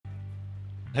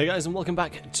Hey guys, and welcome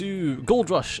back to Gold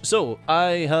Rush. So,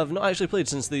 I have not actually played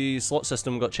since the slot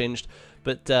system got changed,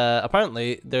 but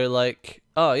apparently they're like,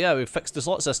 oh yeah, we've fixed the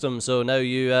slot system, so now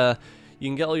you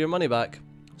can get all your money back.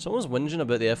 Someone's whinging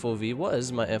about the FOV. What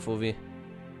is my FOV?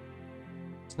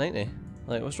 It's 90.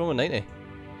 Like, what's wrong with 90?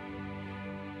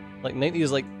 Like, 90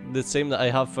 is like the same that I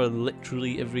have for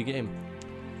literally every game.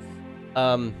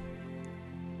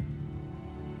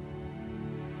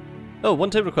 Oh,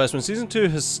 one-time request. When Season 2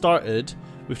 has started,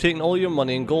 we've taken all your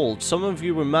money in gold. Some of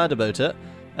you were mad about it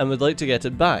and would like to get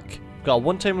it back. Got a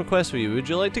one-time request for you. Would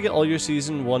you like to get all your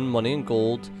Season 1 money in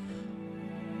gold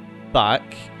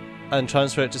back and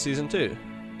transfer it to Season 2?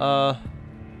 No.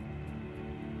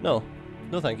 No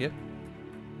thank you.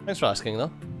 Thanks for asking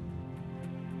though.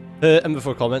 And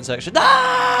before comment section.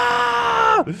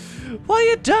 Ah! What are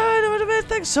you doing? It would have made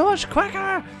things so much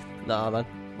quicker! Nah man.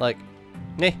 Like,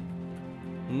 nah.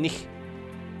 Nah.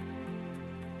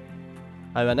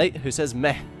 I'm a knight who says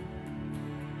meh.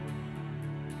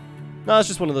 No, it's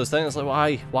just one of those things. It's like,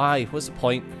 why? Why? What's the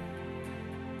point?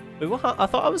 Wait, what? I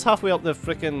thought I was halfway up the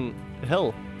frickin'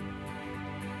 hill.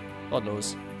 God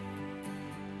knows.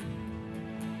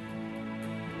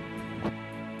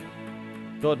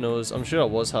 God knows. I'm sure I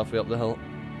was halfway up the hill.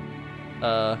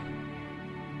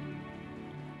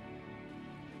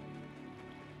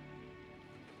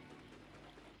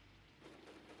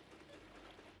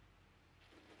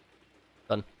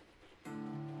 Done.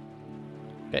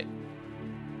 Okay.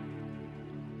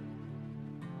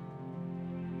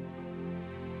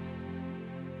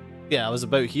 Yeah, I was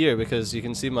about here because you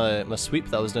can see my sweep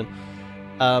that I was doing.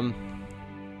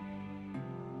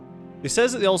 It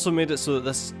says that they also made it so that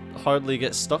this hardly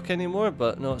gets stuck anymore,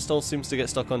 but no, it still seems to get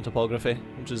stuck on topography,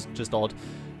 which is just odd.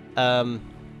 Oh.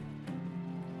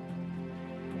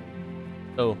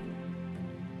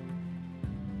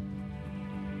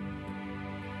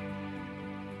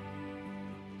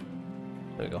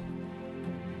 There we go.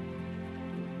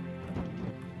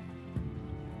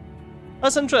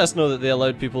 That's interesting though that they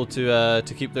allowed people to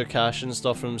keep their cash and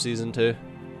stuff from Season 2.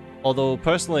 Although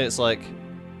personally it's like,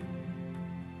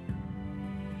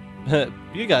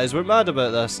 you guys were mad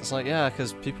about this. It's like, yeah,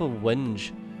 because people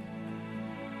whinge.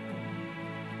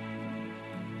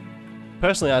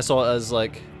 Personally I saw it as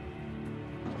like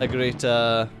a great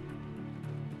a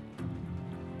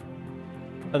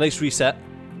nice reset.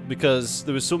 Because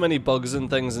there was so many bugs and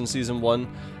things in Season 1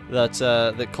 that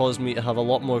that caused me to have a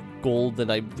lot more gold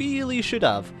than I really should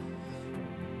have.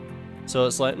 So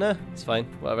it's like, nah, it's fine,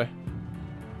 whatever.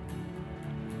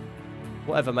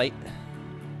 Whatever, mate.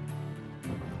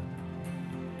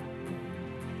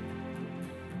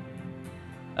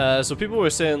 So people were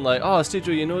saying like, oh,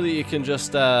 Stadio, you know that you can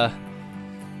just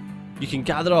you can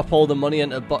gather up all the money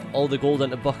into all the gold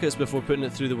into buckets before putting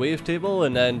it through the wave table,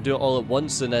 and then do it all at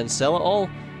once and then sell it all.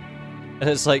 And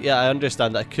it's like, yeah, I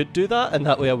understand I could do that, and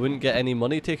that way I wouldn't get any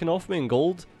money taken off me in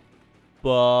gold.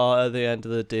 But at the end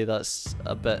of the day, that's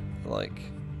a bit, like,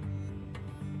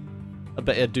 a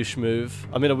bit of a douche move.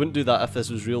 I mean, I wouldn't do that if this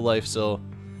was real life, so...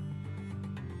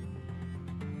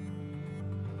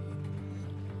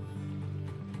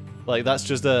 Like, that's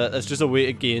just a way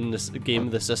to game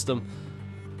the system.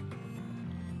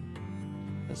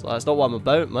 That's not what I'm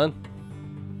about, man.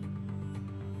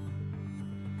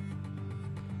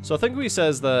 So I think he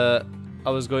says that I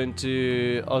was going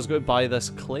to buy this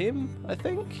claim, I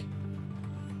think?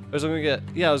 I was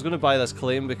going to buy this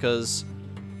claim because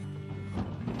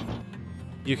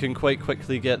you can quite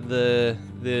quickly get the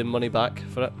money back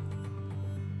for it.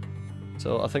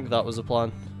 So I think that was the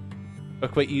plan. Or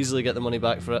quite easily get the money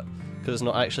back for it, because it's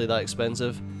not actually that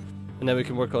expensive. And then we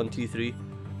can work on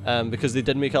T3, because they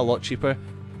did make it a lot cheaper,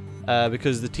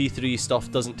 because the T3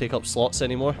 stuff doesn't take up slots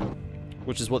anymore.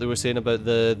 Which is what they were saying about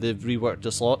they've reworked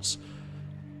the slots.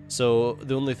 So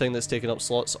the only thing that's taking up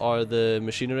slots are the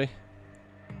machinery.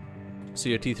 So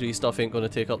your T3 stuff ain't going to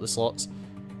take up the slots.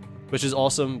 Which is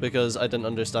awesome because I didn't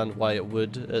understand why it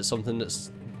would. It's something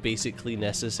that's basically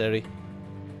necessary.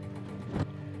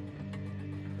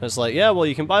 It's like, yeah, well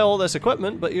you can buy all this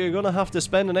equipment, but you're going to have to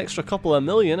spend an extra couple of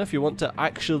million if you want to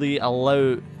actually have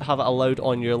it allowed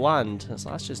on your land. It's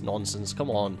like, that's just nonsense,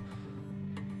 come on.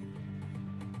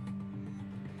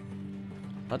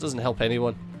 That doesn't help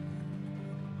anyone.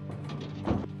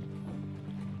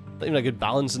 Not even a good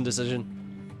balancing decision.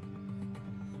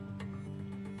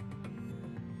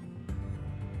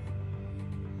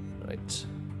 Right.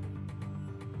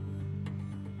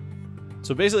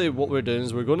 So basically what we're doing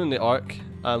is we're going in the arc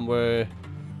and we're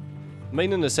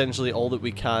mining essentially all that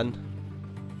we can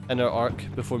in our arc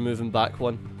before moving back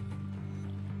one.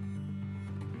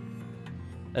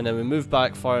 And then we move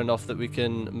back far enough that we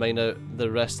can mine out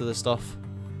the rest of the stuff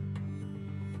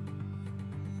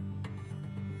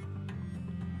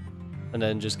and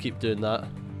then just keep doing that.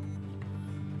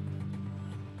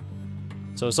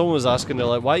 So someone was asking, they're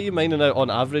like, why are you mining out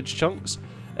on average chunks?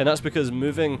 And that's because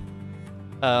moving,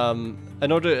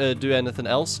 in order to do anything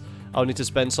else, I'll need to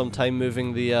spend some time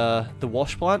moving the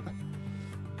wash plant.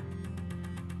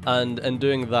 And in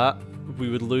doing that, we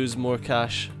would lose more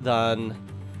cash than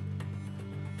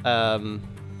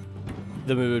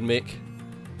we would make.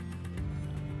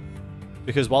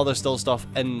 Because while there's still stuff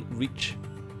in reach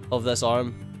of this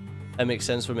arm, it makes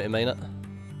sense for me to mine it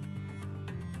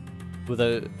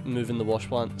without moving the wash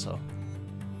plant, so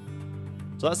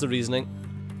that's the reasoning.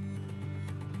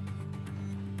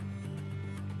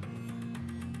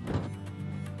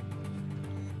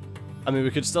 I mean,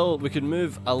 we could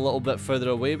move a little bit further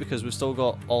away because we've still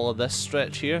got all of this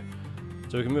stretch here.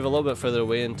 So we can move a little bit further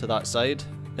away into that side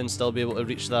and still be able to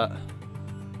reach that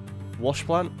wash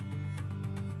plant.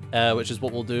 Which is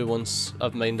what we'll do once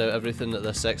I've mined out everything that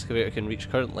this excavator can reach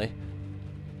currently.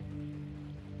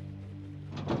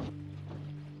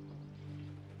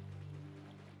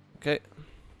 Okay.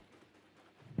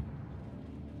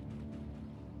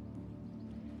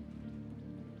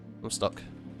 I'm stuck.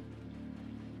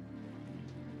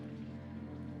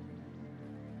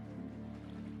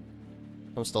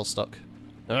 I'm still stuck.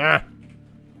 Ah!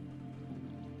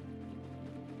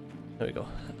 There we go.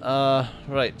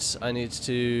 Right, I need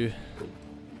to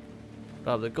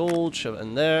grab the gold, shove it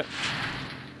in there.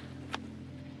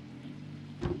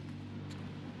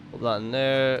 Put that in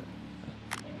there.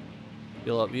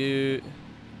 Heal up you.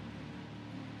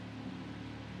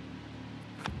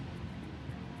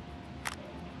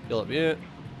 Heal up you.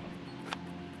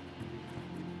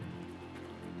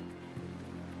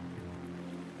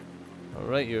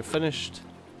 Alright, you're finished.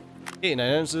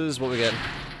 89 ounces, what we getting?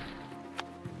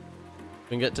 We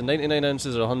can get to 99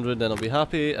 ounces or 100, then I'll be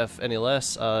happy. If any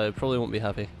less, I probably won't be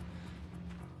happy.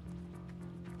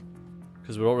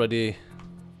 Because we're already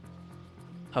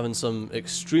having some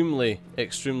extremely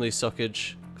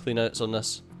suckage cleanouts on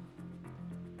this.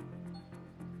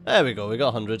 There we go, we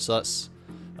got 100, so that's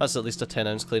at least a 10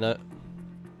 ounce cleanout.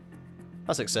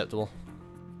 That's acceptable.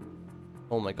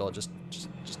 Oh my god, just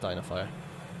die in a fire.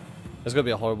 It's gonna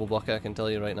be a horrible bucket, I can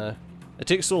tell you right now. It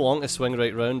takes so long to swing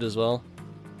right round as well.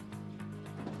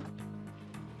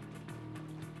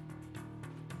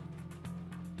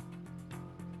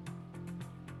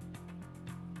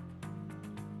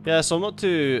 Yeah, so I'm not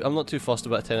too fussed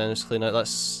about a 10 ounce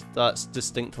cleanout. That's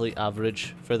distinctly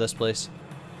average for this place.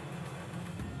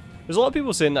 There's a lot of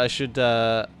people saying that I should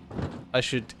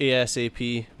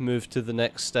ASAP move to the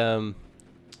next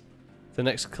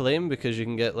claim because you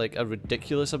can get like a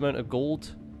ridiculous amount of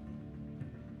gold.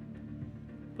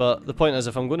 But the point is,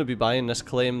 if I'm going to be buying this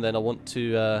claim, then I want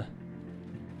to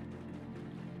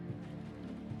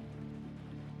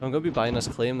if I'm going to be buying this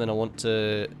claim, then I want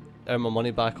to earn my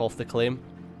money back off the claim.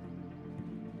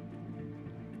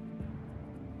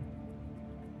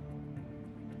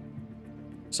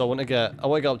 So I want to get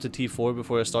up to T4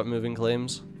 before I start moving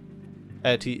claims.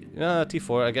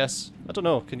 T4, I guess. I don't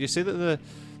know. Can you say that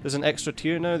there's an extra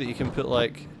tier now that you can put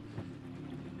like?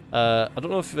 I don't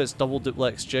know if it's double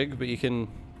duplex jig, but you can.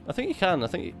 I think you can.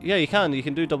 Yeah, you can. You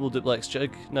can do double duplex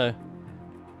jig now.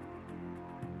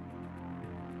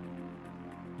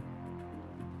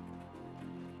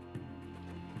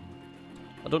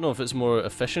 I don't know if it's more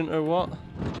efficient or what.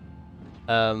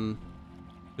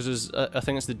 Because I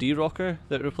think it's the D-Rocker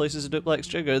that replaces a duplex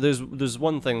jig, or there's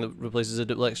one thing that replaces a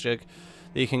duplex jig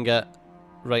that you can get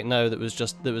right now that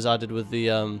was added with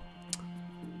the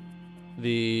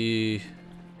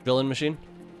drilling machine.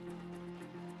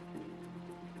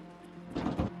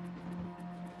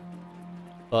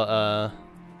 But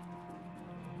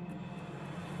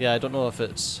yeah, I don't know if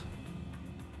it's.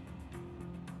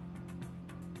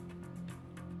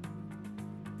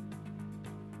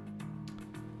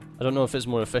 I don't know if it's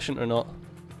more efficient or not.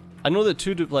 I know that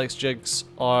 2 duplex jigs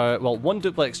are, well, 1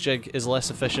 duplex jig is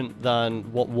less efficient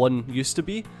than what 1 used to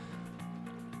be.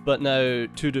 But now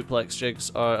 2 duplex jigs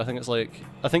are, I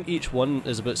think each one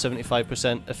is about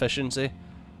 75% efficiency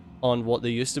on what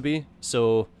they used to be.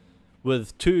 So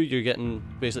with 2 you're getting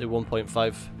basically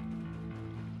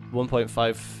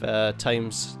 1.5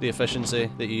 times the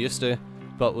efficiency that you used to.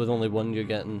 But with only 1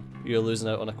 you're losing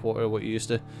out on a quarter of what you used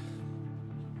to.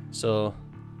 So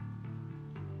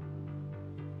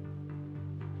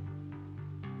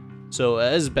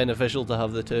it is beneficial to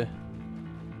have the 2.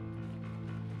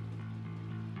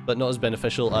 But not as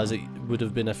beneficial as it would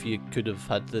have been if you could have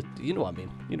had the... You know what I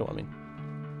mean. You know what I mean.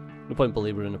 No point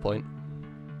belaboring the point.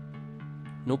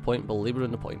 No point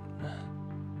belaboring the point.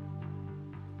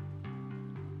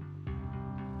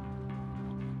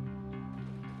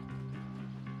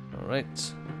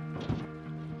 Alright.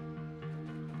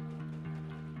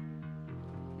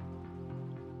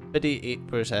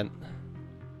 %.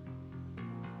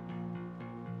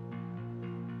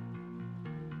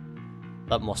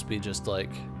 That must be just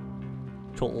like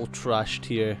total trash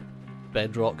tier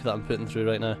bedrock that I'm putting through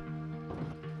right now.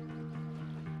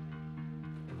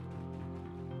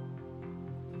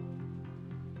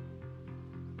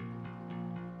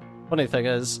 Funny thing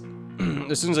is,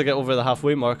 as soon as I get over the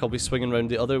halfway mark, I'll be swinging around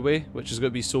the other way, which is going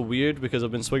to be so weird because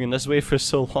I've been swinging this way for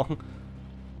so long.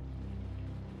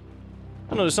 I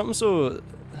don't know, there's something so...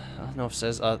 I don't know if it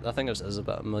says... I think I've said this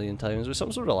about a million times. There's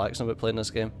something so relaxing about playing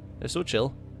this game. It's so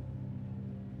chill.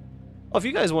 Oh, if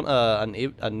you guys want a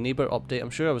neighbour update, I'm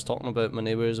sure I was talking about my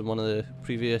neighbours in one of the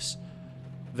previous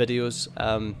videos.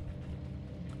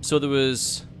 So there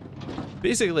was...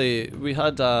 Basically, we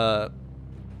had a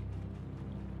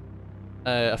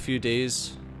few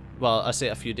days... Well, I say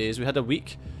a few days. We had a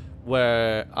week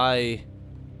where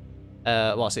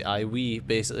we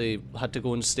basically had to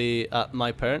go and stay at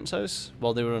my parents' house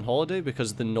while they were on holiday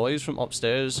because the noise from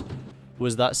upstairs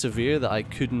was that severe that I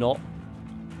could not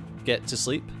get to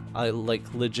sleep. I, like,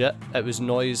 legit, it was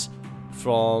noise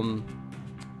from...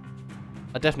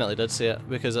 I definitely did say it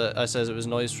because I says it was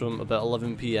noise from about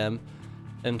 11 PM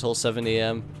until 7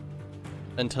 AM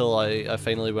until I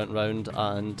finally went round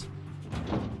and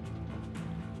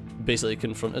basically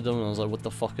confronted them and I was like, what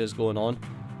the fuck is going on?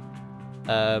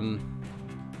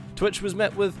 Twitch was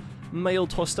met with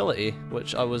mild hostility,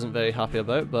 which I wasn't very happy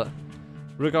about, but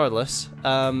regardless,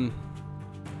 try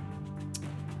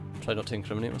not to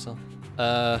incriminate myself.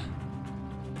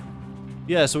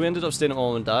 Yeah, so we ended up staying at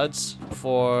mom and dad's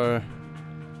for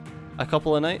a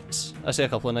couple of nights. I say a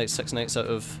couple of nights, 6 nights out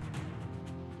of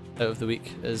the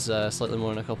week is slightly more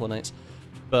than a couple of nights.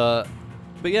 But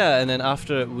yeah, and then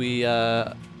after we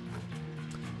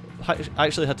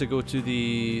actually had to go to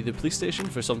the police station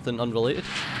for something unrelated.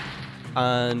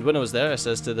 And when I was there, I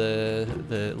says to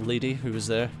the lady who was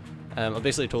there, I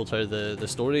basically told her the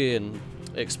story and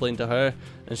explained to her,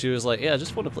 and she was like, yeah,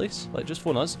 just phone the police, like just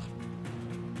phone us.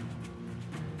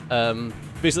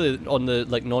 Basically on the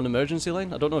like non-emergency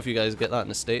line. I don't know if you guys get that in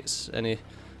the States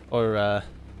or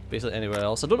basically anywhere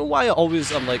else. I don't know why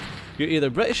I'm like, you're either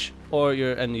British or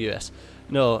you're in the US.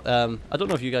 No, I don't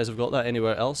know if you guys have got that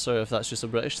anywhere else or if that's just a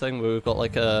British thing where we've got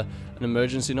like an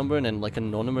emergency number and then like a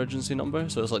non-emergency number.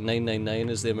 So it's like 999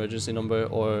 is the emergency number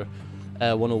or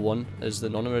 101 is the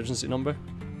non-emergency number.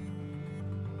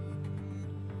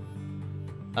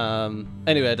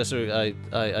 Anyway,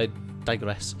 I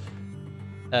digress.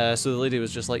 So the lady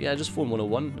was just like, yeah, just phone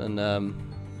 101 and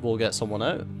we'll get someone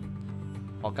out.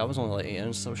 Fuck, I was only like 8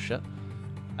 inches, so shit.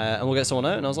 And we'll get someone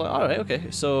out, and I was like, alright,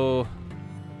 okay. So,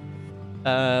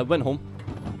 went home,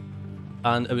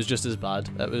 and it was just as bad.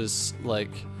 It was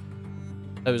like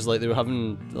they were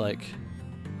having like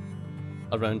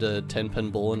around a 10-pin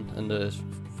bowling in the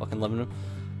fucking living room.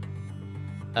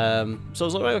 So I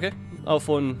was like, right, okay, I'll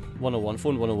phone 101,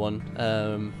 phone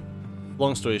 101.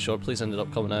 Long story short, police ended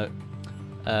up coming out.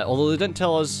 Although they didn't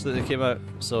tell us that they came out,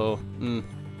 so,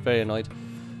 very annoyed.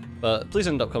 But police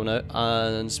ended up coming out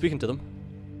and speaking to them.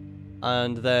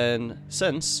 And then,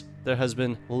 since, there has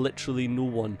been literally no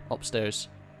one upstairs.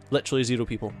 Literally 0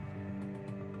 people.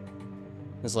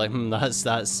 It's like,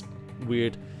 that's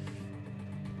weird.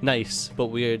 Nice, but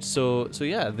weird. So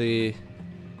yeah, the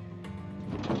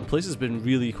place has been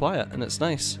really quiet, and it's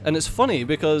nice. And it's funny,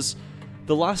 because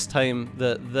the last time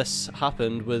that this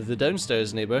happened with the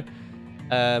downstairs neighbour,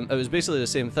 it was basically the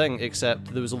same thing,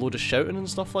 except there was a load of shouting and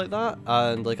stuff like that,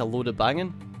 and like a load of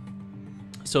banging.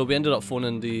 So we ended up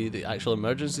phoning the actual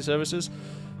emergency services,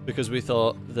 because we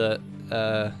thought that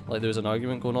like there was an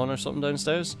argument going on or something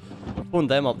downstairs. Phoned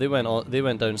them up, they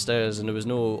went downstairs and there was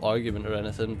no argument or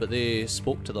anything, but they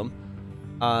spoke to them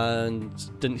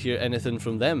and didn't hear anything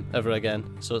from them ever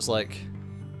again. So it's like,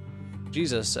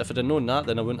 Jesus, if I'd have known that,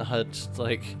 then I wouldn't have had,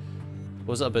 like,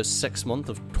 what was it, about 6 months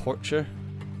of torture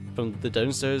from the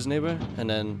downstairs neighbour, and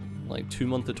then like 2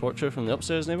 months of torture from the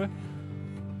upstairs neighbour.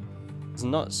 It's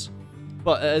nuts.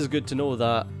 But it is good to know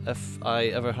that if I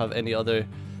ever have any other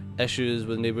issues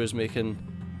with neighbours making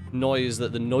noise,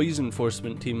 that the noise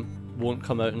enforcement team won't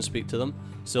come out and speak to them.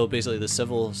 So basically the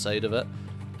civil side of it,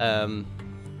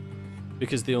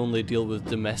 because they only deal with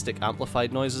domestic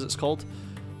amplified noise, as it's called,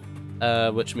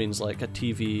 which means like a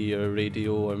TV or a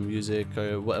radio or music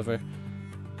or whatever.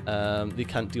 They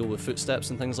can't deal with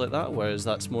footsteps and things like that, whereas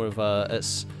that's more of a,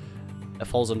 it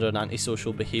falls under an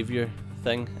antisocial behaviour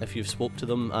thing if you've spoke to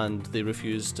them and they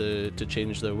refuse to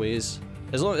change their ways,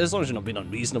 as long as you're not being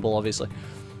unreasonable, obviously.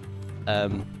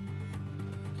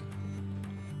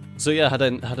 So yeah, had I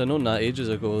known that ages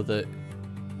ago that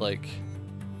like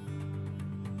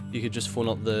you could just phone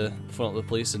up the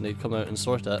police and they'd come out and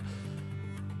sort it,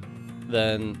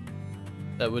 then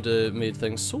that would have made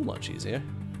things so much easier.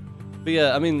 But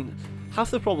yeah, I mean, half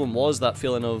the problem was that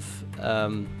feeling of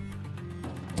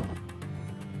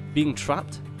being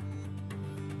trapped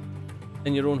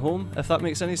in your own home, if that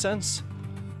makes any sense.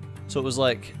 So it was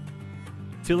like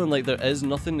feeling like there is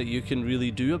nothing that you can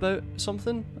really do about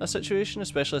something, a situation,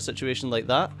 especially a situation like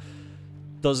that,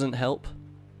 doesn't help.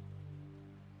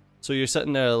 So you're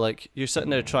sitting there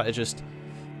trying to just,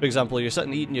 for example, you're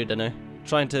sitting eating your dinner,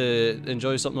 trying to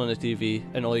enjoy something on the TV,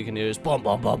 and all you can hear is bom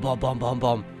bom bom bom bom bom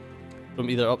bom from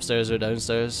either upstairs or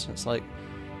downstairs. It's like,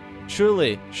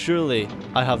 surely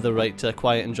I have the right to a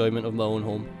quiet enjoyment of my own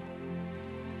home.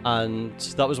 And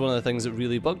that was one of the things that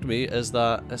really bugged me, is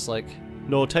that it's like,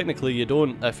 no, technically you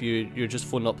don't if you're just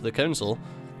phoning up the council,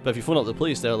 but if you phone up the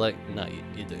police, they're like, nah,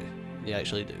 you do. You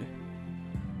actually do.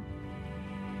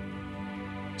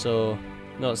 So,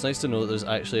 no, it's nice to know that there's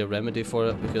actually a remedy for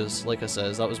it, because, like I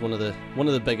said, that was one of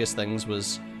the biggest things,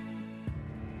 was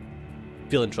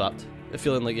feeling trapped,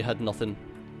 feeling like you had nothing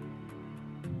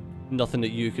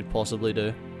that you could possibly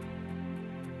do.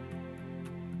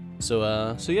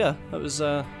 So yeah, I was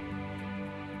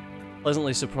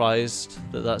pleasantly surprised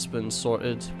that that's been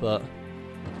sorted, but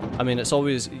I mean,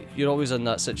 you're always in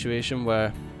that situation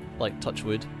where, like, touch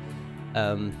wood.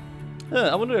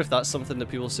 I wonder if that's something that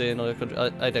people say in other countries.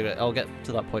 I digress. I'll get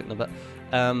to that point in a bit.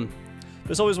 But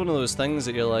it's always one of those things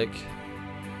that you're like,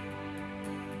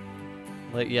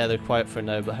 yeah, they're quiet for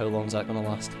now, but how long is that gonna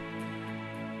last?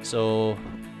 So,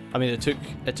 I mean,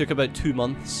 it took about 2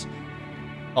 months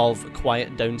of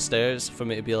quiet downstairs for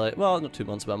me to be like, well, not 2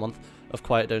 months, but a month of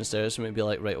quiet downstairs for me to be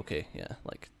like, right, okay, yeah,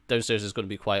 like, downstairs is going to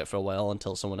be quiet for a while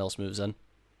until someone else moves in.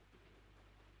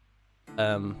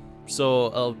 So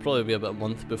it'll probably be about a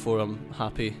month before I'm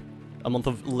happy. A month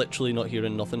of literally not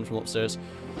hearing nothing from upstairs,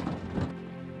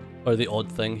 or the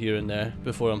odd thing here and there,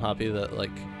 before I'm happy that,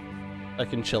 like, I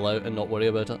can chill out and not worry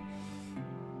about it.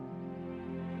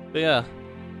 But yeah,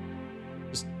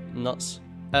 just nuts.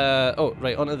 Oh,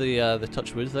 right, onto the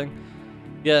touch wood thing.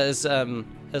 Yeah, it's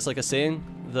like a saying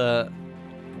that,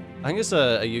 I think it's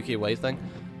a UK-wide thing,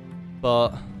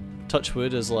 but touch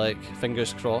wood is like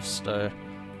fingers crossed, or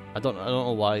I don't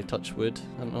know why touch wood.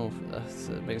 I don't know if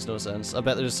it makes no sense. I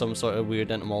bet there's some sort of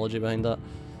weird etymology behind that.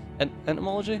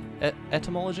 Etymology?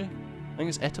 Etymology? I think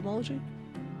it's etymology?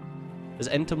 Is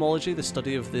entomology the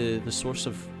study of the source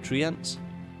of tree ants?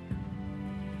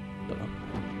 Don't know.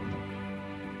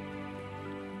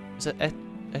 Is it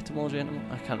etymology?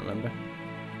 I can't remember.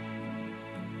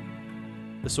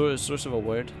 The source of a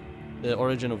word. The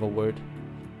origin of a word.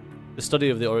 The study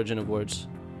of the origin of words.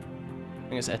 I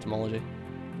think it's etymology.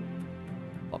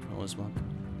 Fuck knows, man.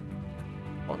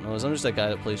 Fuck knows. I'm just a guy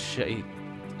that plays shitty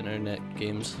internet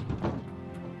games.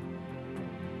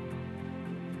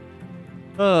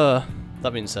 That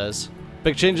being said,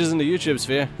 big changes in the YouTube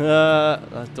sphere.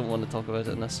 I don't want to talk about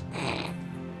it in this.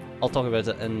 I'll talk about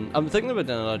it in... I'm thinking about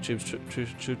doing another Truths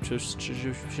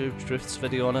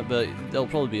video on it, but it'll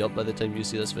probably be up by the time you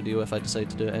see this video if I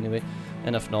decide to do it anyway.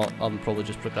 And if not, I'm probably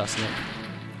just procrastinating.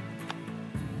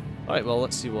 Alright, well,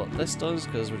 let's see what this does,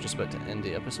 because we're just about to end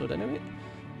the episode anyway.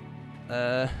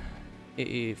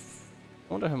 80... I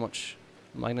wonder how much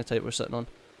magnetite we're sitting on.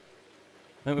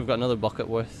 I think we've got another bucket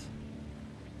worth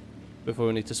before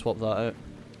we need to swap that out.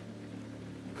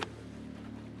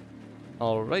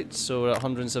 Alright, so we're at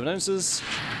 107 ounces.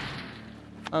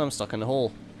 And I'm stuck in the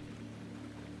hole.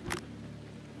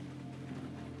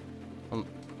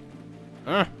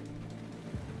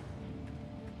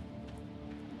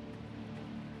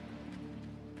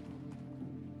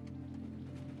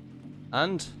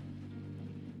 And...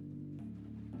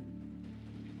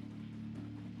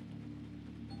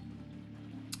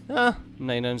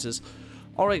 9 ounces.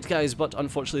 Alright guys, but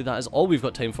unfortunately that is all we've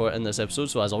got time for in this episode,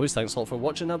 so as always, thanks a lot for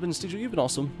watching. I've been Steejo, you've been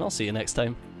awesome, and I'll see you next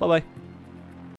time. Bye bye.